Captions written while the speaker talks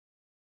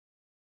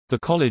The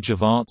College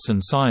of Arts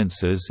and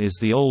Sciences is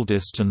the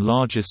oldest and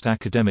largest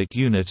academic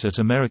unit at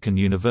American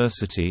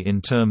University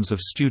in terms of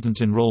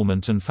student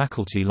enrollment and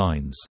faculty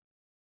lines.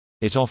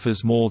 It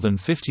offers more than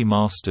 50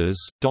 master's,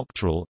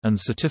 doctoral, and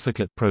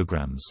certificate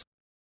programs.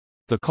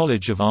 The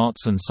College of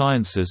Arts and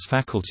Sciences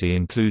faculty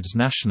includes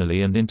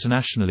nationally and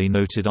internationally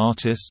noted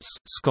artists,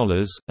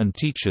 scholars, and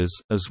teachers,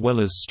 as well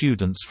as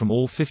students from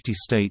all 50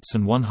 states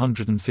and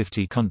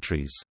 150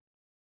 countries.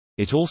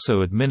 It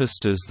also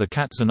administers the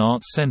Katzen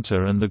Arts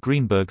Center and the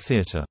Greenberg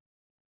Theater.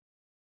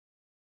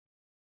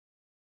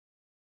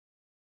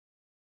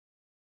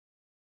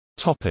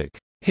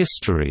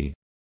 History.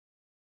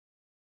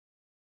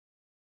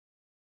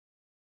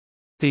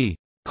 The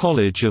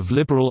College of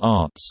Liberal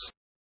Arts,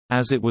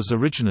 as it was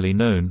originally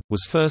known,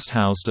 was first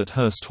housed at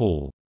Hearst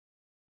Hall.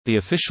 The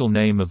official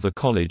name of the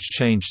college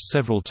changed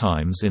several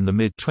times in the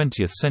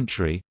mid-20th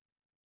century.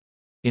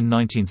 In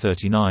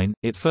 1939,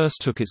 it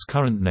first took its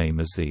current name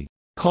as the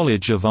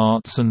College of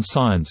Arts and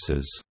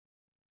Sciences.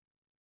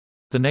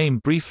 The name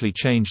briefly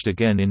changed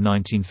again in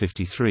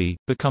 1953,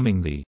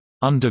 becoming the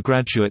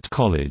Undergraduate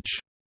College.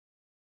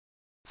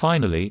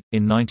 Finally,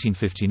 in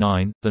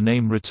 1959, the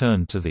name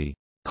returned to the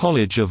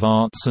College of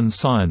Arts and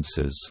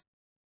Sciences.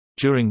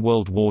 During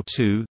World War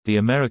II, the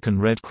American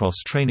Red Cross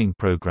Training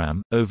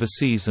Program,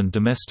 Overseas and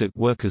Domestic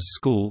Workers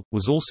School,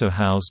 was also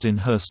housed in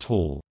Hearst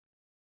Hall.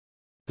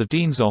 The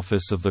Dean's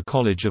Office of the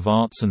College of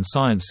Arts and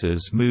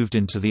Sciences moved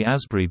into the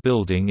Asbury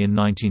Building in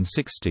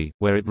 1960,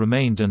 where it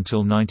remained until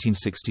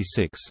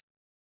 1966.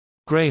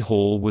 Gray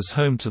Hall was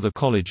home to the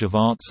College of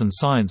Arts and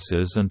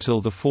Sciences until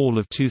the fall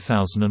of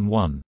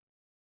 2001.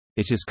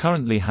 It is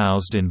currently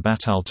housed in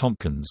Batal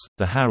Tompkins.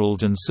 The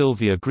Harold and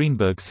Sylvia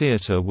Greenberg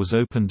Theater was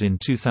opened in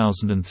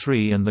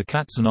 2003 and the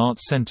Katzen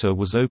Arts Center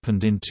was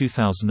opened in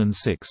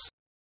 2006.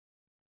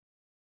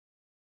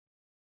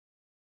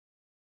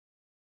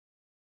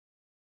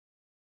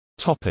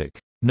 Topic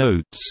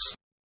Notes.